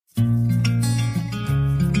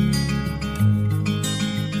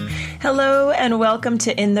Hello and welcome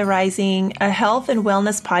to In the Rising, a health and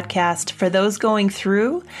wellness podcast for those going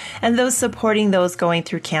through and those supporting those going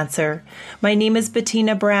through cancer. My name is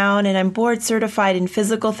Bettina Brown and I'm board certified in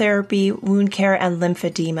physical therapy, wound care, and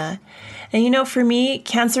lymphedema. And for me,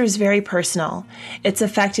 cancer is very personal. It's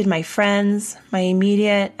affected my friends, my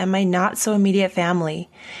immediate, and my not so immediate family.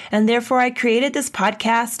 And therefore, I created this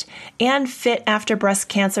podcast and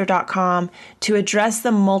FitAfterBreastCancer.com to address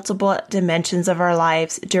the multiple dimensions of our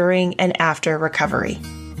lives during and after recovery.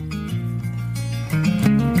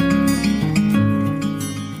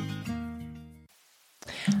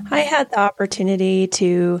 I had the opportunity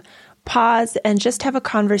to pause and just have a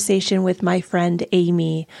conversation with my friend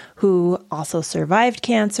Amy, who also survived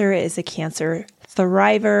cancer, is a cancer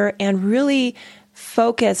thriver, and really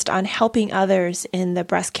focused on helping others in the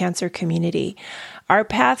breast cancer community. Our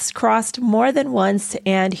paths crossed more than once,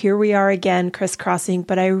 and here we are again crisscrossing,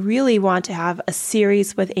 but I really want to have a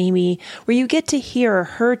series with Amy where you get to hear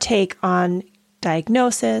her take on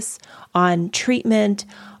diagnosis, on treatment,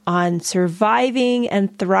 on surviving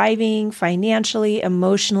and thriving financially,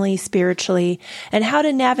 emotionally, spiritually, and how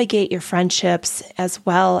to navigate your friendships as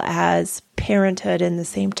well as parenthood in the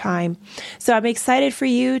same time. So I'm excited for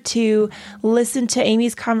you to listen to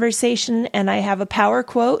Amy's conversation, and I have a power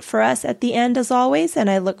quote for us at the end as always, and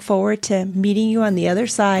I look forward to meeting you on the other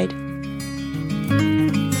side.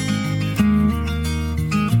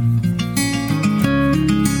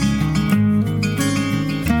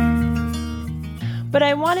 But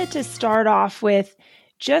I wanted to start off with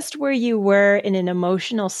just where you were in an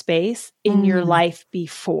emotional space in your life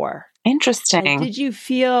before. Interesting. And did you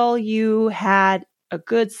feel you had a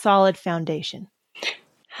good, solid foundation?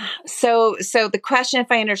 So the question, if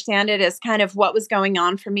I understand it, is kind of what was going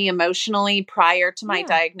on for me emotionally prior to my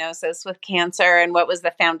diagnosis with cancer, and what was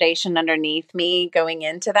the foundation underneath me going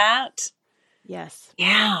into that? Yes.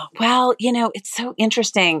 Yeah. Well, it's so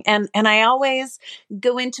interesting. And I always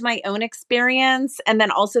go into my own experience and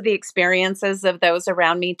then also the experiences of those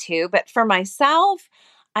around me too. But for myself,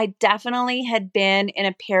 I definitely had been in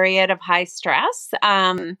a period of high stress.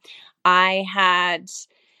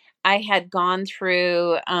 I had gone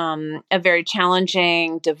through a very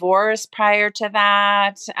challenging divorce prior to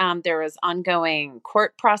that. There was ongoing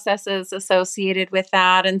court processes associated with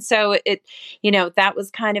that. And so that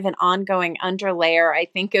was kind of an ongoing underlayer, I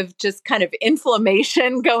think, of just kind of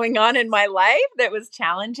inflammation going on in my life that was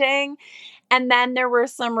challenging. And then there were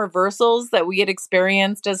some reversals that we had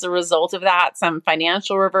experienced as a result of that, some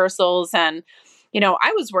financial reversals. And,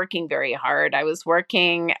 I was working very hard. I was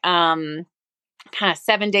working kind of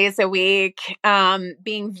 7 days a week,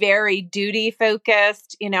 being very duty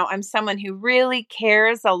focused. I'm someone who really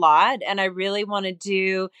cares a lot, and I really want to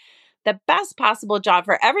do the best possible job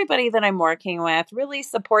for everybody that I'm working with, really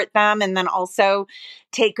support them, and then also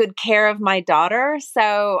take good care of my daughter.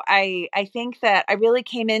 So I think that I really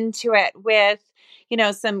came into it with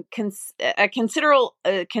some considerable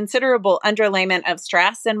underlayment of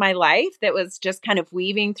stress in my life that was just kind of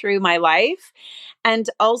weaving through my life. And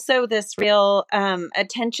also this real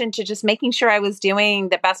attention to just making sure I was doing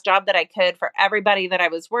the best job that I could for everybody that I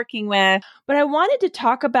was working with. But I wanted to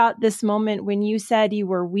talk about this moment when you said you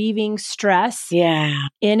were weaving stress in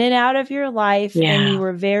and out of your life, and you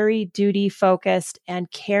were very duty focused and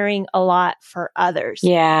caring a lot for others.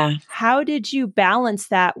 Yeah. How did you balance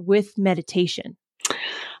that with meditation?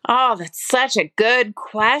 Oh, that's such a good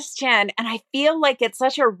question. And I feel like it's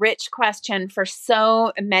such a rich question for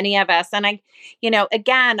so many of us. And I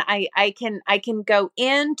can go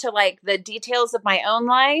into like the details of my own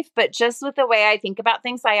life, but just with the way I think about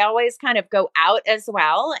things, I always kind of go out as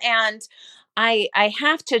well. And I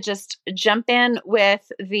have to just jump in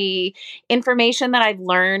with the information that I've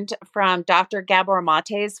learned from Dr. Gabor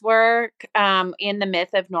Mate's work in The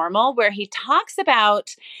Myth of Normal, where he talks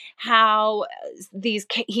about how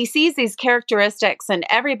he sees these characteristics in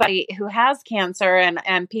everybody who has cancer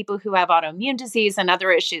and people who have autoimmune disease and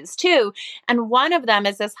other issues too. And one of them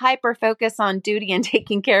is this hyper focus on duty and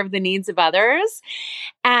taking care of the needs of others.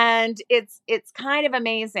 And it's kind of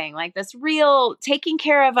amazing, like this real taking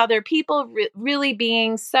care of other people, really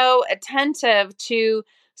being so attentive to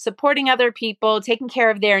supporting other people, taking care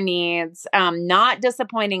of their needs, not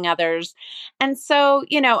disappointing others. And so,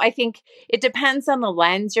 I think it depends on the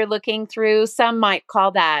lens you're looking through. Some might call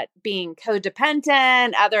that being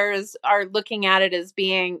codependent. Others are looking at it as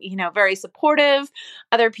being, very supportive.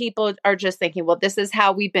 Other people are just thinking, well, this is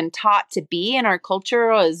how we've been taught to be in our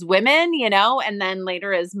culture as women, and then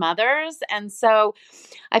later as mothers. And so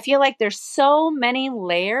I feel like there's so many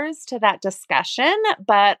layers to that discussion,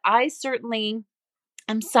 but I certainly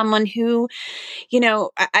I'm someone who,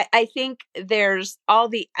 I think there's all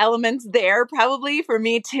the elements there probably for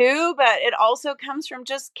me too, but it also comes from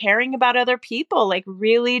just caring about other people, like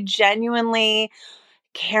really genuinely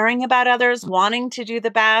caring about others, wanting to do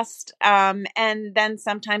the best, and then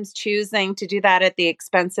sometimes choosing to do that at the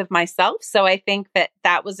expense of myself. So I think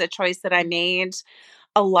that was a choice that I made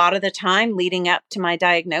a lot of the time leading up to my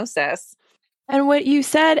diagnosis. And what you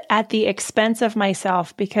said, at the expense of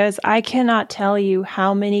myself, because I cannot tell you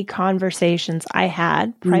how many conversations I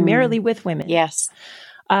had, primarily with women. Yes.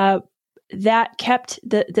 That kept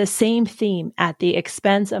the same theme, at the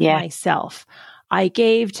expense of myself. I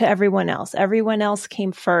gave to everyone else. Everyone else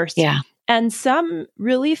came first. Yeah. And some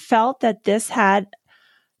really felt that this had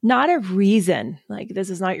not a reason, like this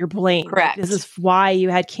is not your blame. Correct. Like, this is why you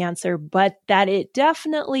had cancer, but that it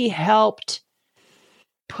definitely helped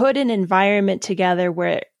put an environment together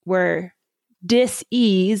where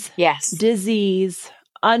dis-ease, disease,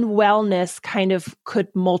 unwellness kind of could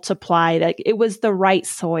multiply. Like, it was the right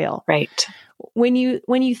soil. Right. When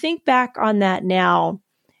you think back on that now,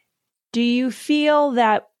 do you feel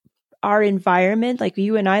that our environment, like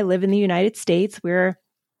you and I live in the United States, we're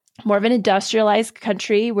more of an industrialized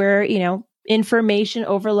country, where, information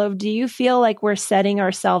overload, do you feel like we're setting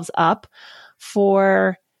ourselves up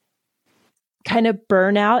for kind of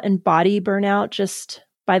burnout and body burnout just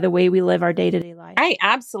by the way we live our day-to-day life? I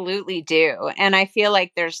absolutely do. And I feel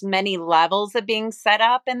like there's many levels of being set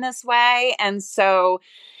up in this way. And so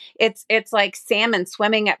it's like salmon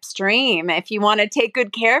swimming upstream if you want to take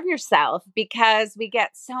good care of yourself, because we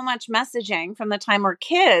get so much messaging from the time we're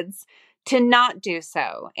kids to not do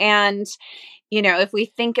so. And, if we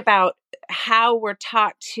think about how we're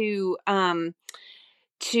taught to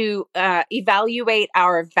evaluate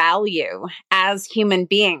our value as human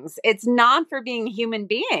beings. It's not for being human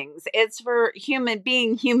beings. It's for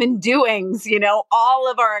being human doings,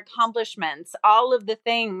 all of our accomplishments, all of the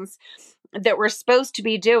things that we're supposed to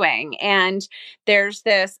be doing. And there's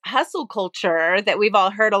this hustle culture that we've all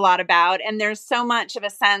heard a lot about. And there's so much of a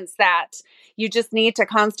sense that you just need to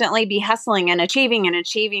constantly be hustling and achieving and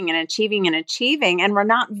achieving and achieving and achieving. And we're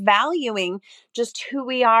not valuing just who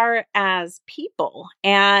we are as people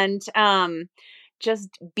and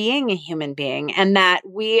just being a human being, and that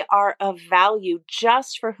we are of value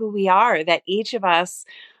just for who we are, that each of us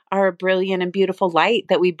are a brilliant and beautiful light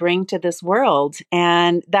that we bring to this world.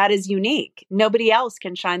 And that is unique. Nobody else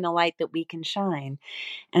can shine the light that we can shine.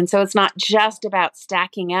 And so it's not just about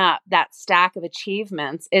stacking up that stack of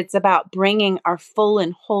achievements. It's about bringing our full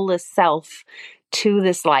and wholest self to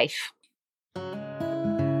this life.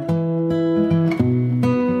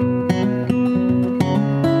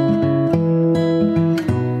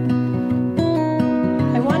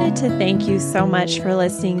 To thank you so much for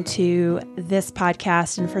listening to this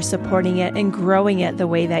podcast and for supporting it and growing it the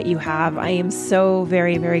way that you have. I am so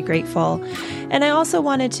very, very grateful. And I also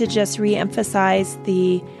wanted to just reemphasize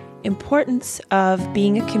the importance of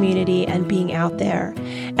being a community and being out there.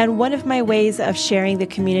 And one of my ways of sharing the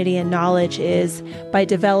community and knowledge is by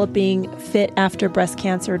developing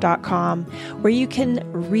fitafterbreastcancer.com, where you can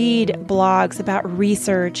read blogs about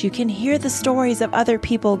research, you can hear the stories of other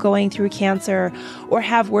people going through cancer, or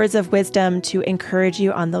have words of wisdom to encourage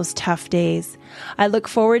you on those tough days. I look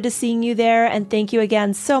forward to seeing you there, and thank you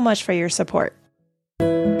again so much for your support.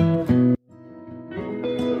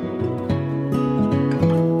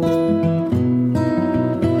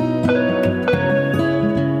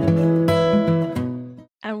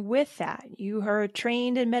 With that, you are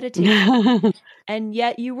trained in meditation, and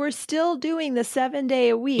yet you were still doing the 7-day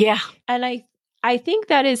a week. Yeah. And I think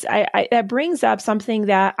that is, that brings up something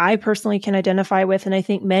that I personally can identify with. And I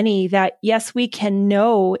think many, that yes, we can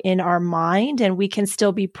know in our mind and we can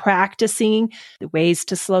still be practicing the ways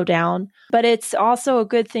to slow down, but it's also a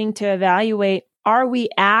good thing to evaluate, are we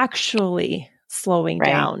actually slowing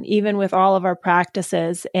down, even with all of our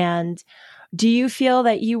practices? And do you feel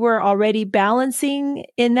that you were already balancing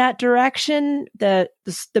in that direction, the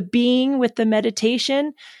being with the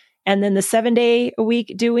meditation, and then the 7-day a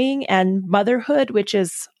week doing, and motherhood, which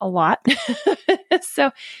is a lot?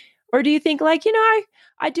 So, or do you think like,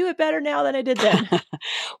 I do it better now than I did then?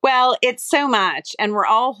 Well, it's so much, and we're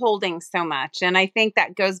all holding so much. And I think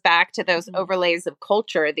that goes back to those overlays of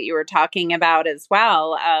culture that you were talking about as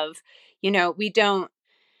well, of, we don't,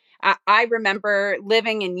 I remember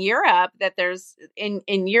living in Europe, that there's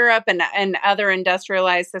in Europe and other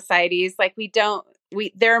industrialized societies, like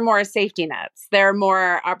there are more safety nets, there are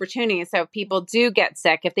more opportunities. So if people do get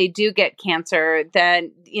sick, if they do get cancer,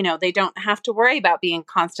 then, they don't have to worry about being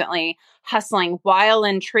constantly hustling while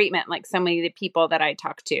in treatment, like so many of the people that I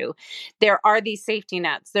talk to. There are these safety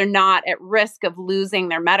nets. They're not at risk of losing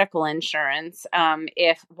their medical insurance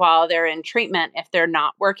if while they're in treatment, if they're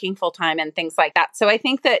not working full time and things like that. So I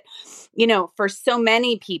think that, for so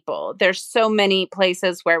many people, there's so many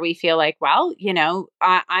places where we feel like, well,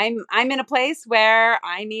 I'm in a place where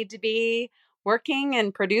I need to be working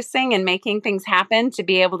and producing and making things happen to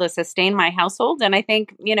be able to sustain my household. And I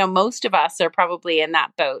think, most of us are probably in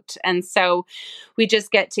that boat. And so we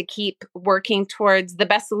just get to keep working towards the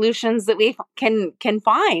best solutions that we can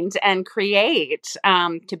find and create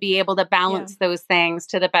to be able to balance those things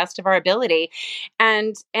to the best of our ability.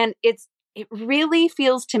 And it really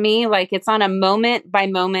feels to me like it's on a moment by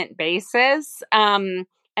moment basis. And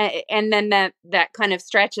then that kind of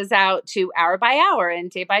stretches out to hour by hour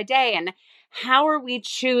and day by day. And how are we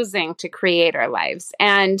choosing to create our lives?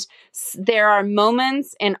 And there are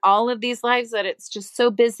moments in all of these lives that it's just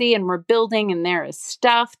so busy and we're building and there is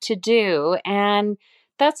stuff to do. And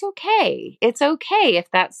that's okay. It's okay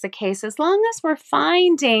if that's the case, as long as we're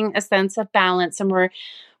finding a sense of balance and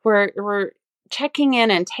we're checking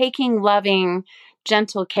in and taking loving,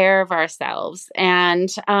 gentle care of ourselves.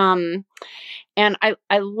 And I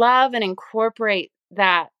love and incorporate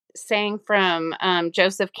that saying from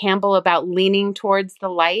Joseph Campbell about leaning towards the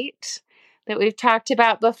light that we've talked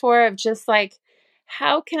about before, of just like,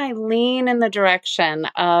 how can I lean in the direction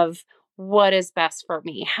of what is best for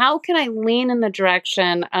me? How can I lean in the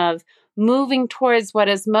direction of moving towards what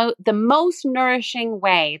is the most nourishing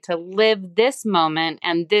way to live this moment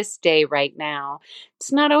and this day right now?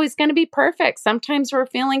 It's not always going to be perfect. Sometimes we're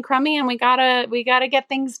feeling crummy and we gotta get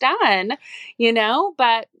things done,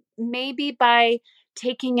 but maybe by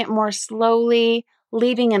taking it more slowly,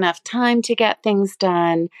 leaving enough time to get things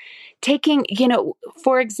done, taking,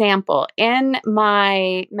 for example, in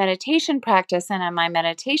my meditation practice and in my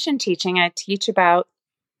meditation teaching, I teach about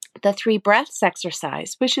the 3 breaths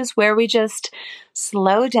exercise, which is where we just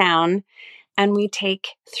slow down and we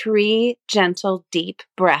take 3 gentle, deep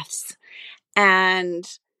breaths. And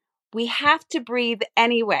we have to breathe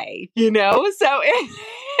anyway, So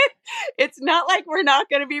it's not like we're not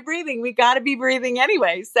going to be breathing. We got to be breathing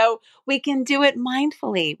anyway. So we can do it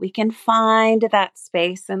mindfully. We can find that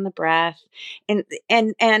space in the breath. And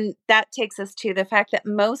that takes us to the fact that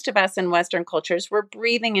most of us in Western cultures, we're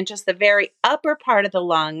breathing in just the very upper part of the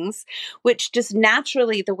lungs, which just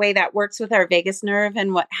naturally, the way that works with our vagus nerve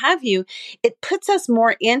and what have you, it puts us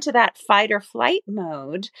more into that fight or flight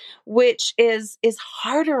mode, which is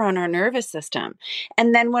harder on our nervous system.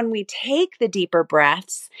 And then when we take the deeper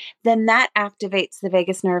breaths, then that activates the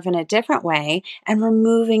vagus nerve in a different way, and we're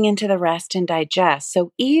moving into the rest and digest.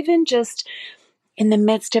 So even just in the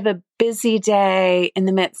midst of a busy day, in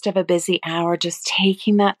the midst of a busy hour, just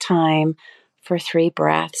taking that time for 3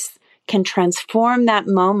 breaths can transform that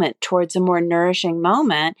moment towards a more nourishing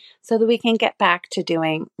moment so that we can get back to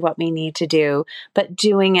doing what we need to do, but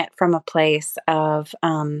doing it from a place of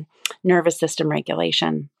nervous system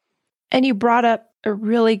regulation. And you brought up a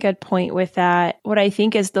really good point with that. What I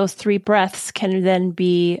think is those 3 breaths can then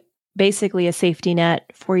be basically a safety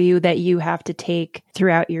net for you that you have to take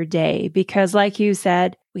throughout your day. Because like you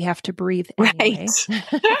said, we have to breathe anyway. Right.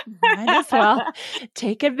 Might as well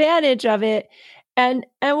take advantage of it. And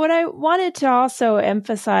what I wanted to also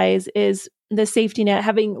emphasize is the safety net,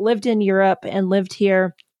 having lived in Europe and lived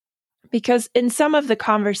here, because in some of the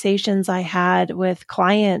conversations I had with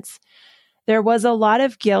clients, there was a lot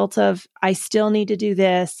of guilt of, I still need to do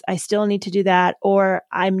this, I still need to do that, or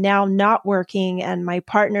I'm now not working and my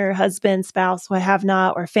partner, husband, spouse, what have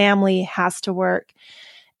not, or family has to work.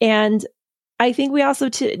 And I think we also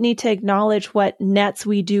need to acknowledge what nets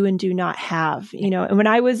we do and do not have. And when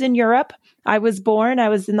I was in Europe, I was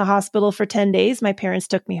in the hospital for 10 days. My parents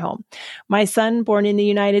took me home. My son, born in the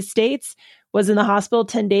United States, was in the hospital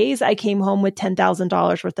 10 days. I came home with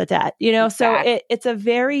 $10,000 worth of debt, exactly. So it's a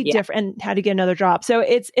very different, and had to get another job. So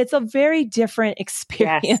it's a very different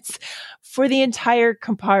experience for the entire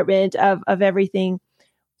compartment of everything.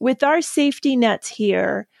 With our safety nets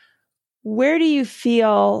here, where do you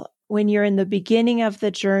feel when you're in the beginning of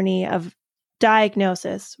the journey of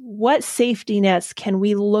diagnosis, what safety nets can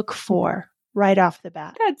we look for right off the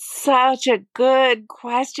bat? That's such a good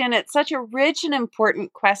question. It's such a rich and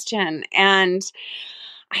important question. And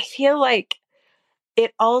I feel like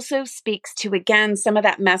it also speaks to, again, some of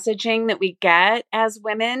that messaging that we get as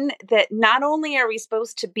women, that not only are we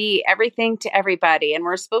supposed to be everything to everybody and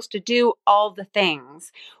we're supposed to do all the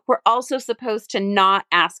things, we're also supposed to not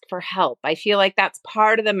ask for help. I feel like that's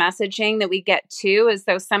part of the messaging that we get too, as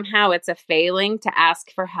though somehow it's a failing to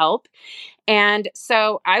ask for help. And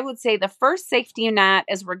so I would say the first safety net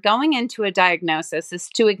as we're going into a diagnosis is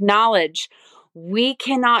to acknowledge we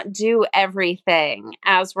cannot do everything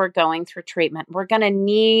as we're going through treatment. We're going to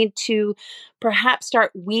need to perhaps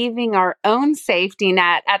start weaving our own safety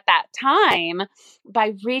net at that time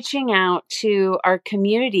by reaching out to our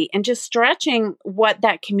community and just stretching what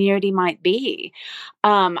that community might be.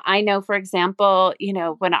 I know, for example,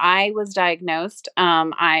 when I was diagnosed,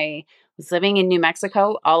 I was living in New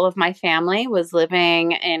Mexico. All of my family was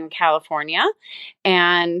living in California.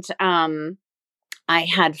 And I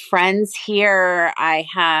had friends here. I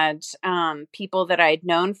had people that I'd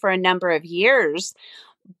known for a number of years,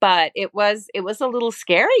 but it was a little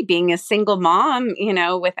scary being a single mom,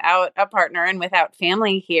 without a partner and without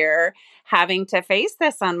family here, having to face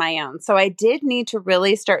this on my own. So I did need to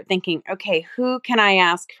really start thinking, okay, who can I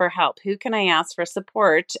ask for help? Who can I ask for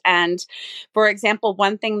support? And for example,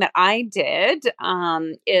 one thing that I did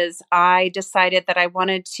is I decided that I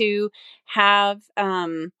wanted to have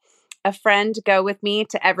a friend go with me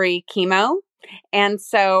to every chemo. And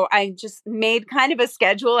so I just made kind of a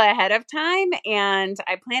schedule ahead of time, and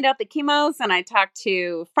I planned out the chemos, and I talked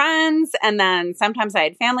to friends, and then sometimes I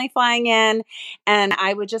had family flying in, and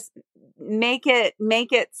I would just make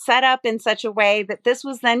it set up in such a way that this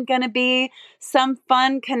was then going to be some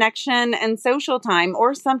fun connection and social time.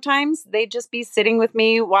 Or sometimes they'd just be sitting with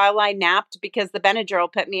me while I napped because the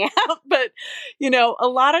Benadryl put me out. But, a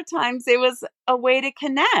lot of times it was a way to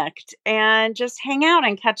connect and just hang out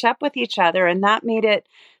and catch up with each other. And that made it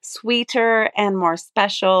sweeter and more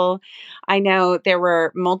special. I know there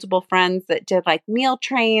were multiple friends that did like meal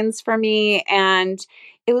trains for me, and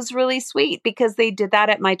it was really sweet because they did that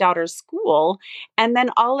at my daughter's school. And then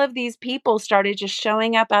all of these people started just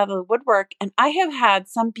showing up out of the woodwork. And I have had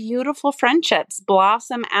some beautiful friendships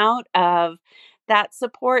blossom out of that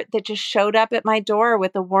support that just showed up at my door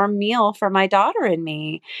with a warm meal for my daughter and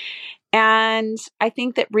me. And I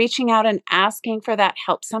think that reaching out and asking for that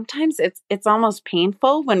help, sometimes it's almost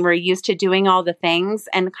painful when we're used to doing all the things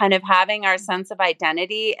and kind of having our sense of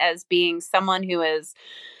identity as being someone who is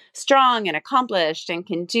strong and accomplished and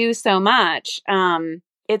can do so much.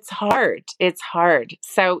 It's hard. It's hard.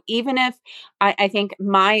 So even if I think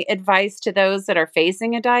my advice to those that are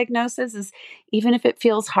facing a diagnosis is, even if it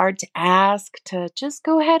feels hard to ask, to just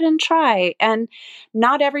go ahead and try. And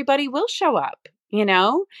not everybody will show up,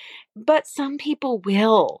 but some people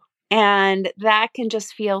will. And that can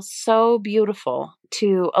just feel so beautiful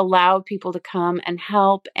to allow people to come and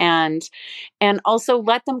help, and also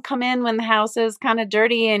let them come in when the house is kind of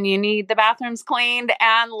dirty and you need the bathrooms cleaned,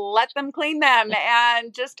 and let them clean them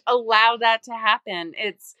and just allow that to happen.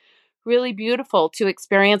 It's really beautiful to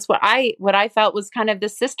experience what I felt was kind of the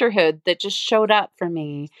sisterhood that just showed up for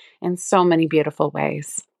me in so many beautiful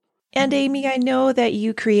ways. And Amy, I know that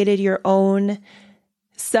you created your own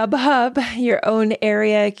SubHub, your own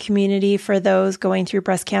area community for those going through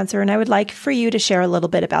breast cancer. And I would like for you to share a little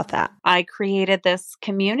bit about that. I created this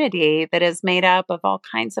community that is made up of all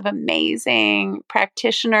kinds of amazing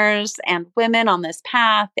practitioners and women on this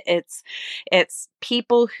path. It's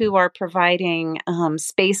people who are providing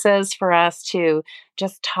spaces for us to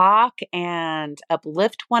just talk and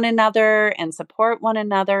uplift one another and support one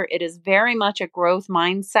another. It is very much a growth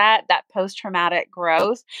mindset, that post-traumatic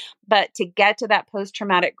growth. But to get to that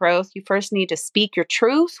post-traumatic growth, you first need to speak your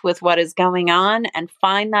truth with what is going on and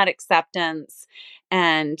find that acceptance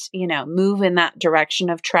and, move in that direction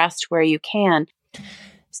of trust where you can.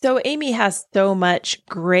 So Amy has so much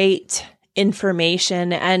great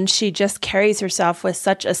information, and she just carries herself with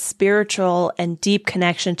such a spiritual and deep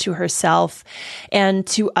connection to herself and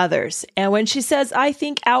to others. And when she says, I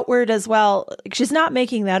think outward as well, she's not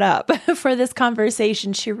making that up for this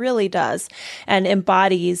conversation. She really does, and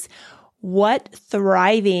embodies what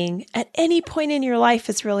thriving at any point in your life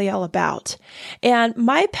is really all about. And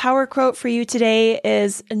my power quote for you today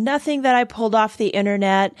is nothing that I pulled off the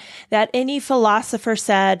internet that any philosopher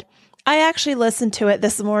said. I actually listened to it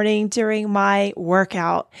this morning during my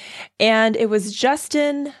workout, and it was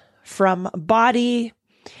Justin from Body,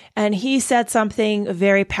 and he said something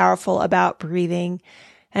very powerful about breathing.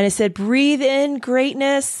 And it said, breathe in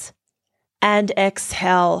greatness and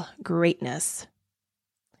exhale greatness.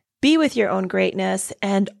 be with your own greatness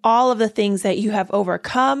and all of the things that you have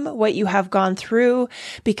overcome, what you have gone through,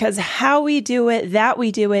 because how we do it, that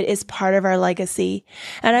we do it is part of our legacy.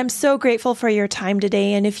 And I'm so grateful for your time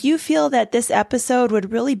today. And if you feel that this episode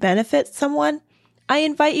would really benefit someone, I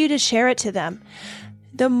invite you to share it to them.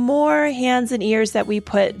 The more hands and ears that we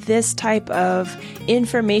put this type of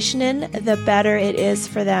information in, the better it is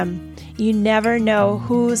for them. You never know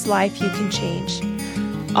whose life you can change.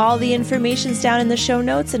 All the information's down in the show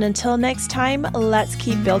notes, and until next time, let's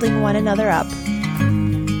keep building one another up.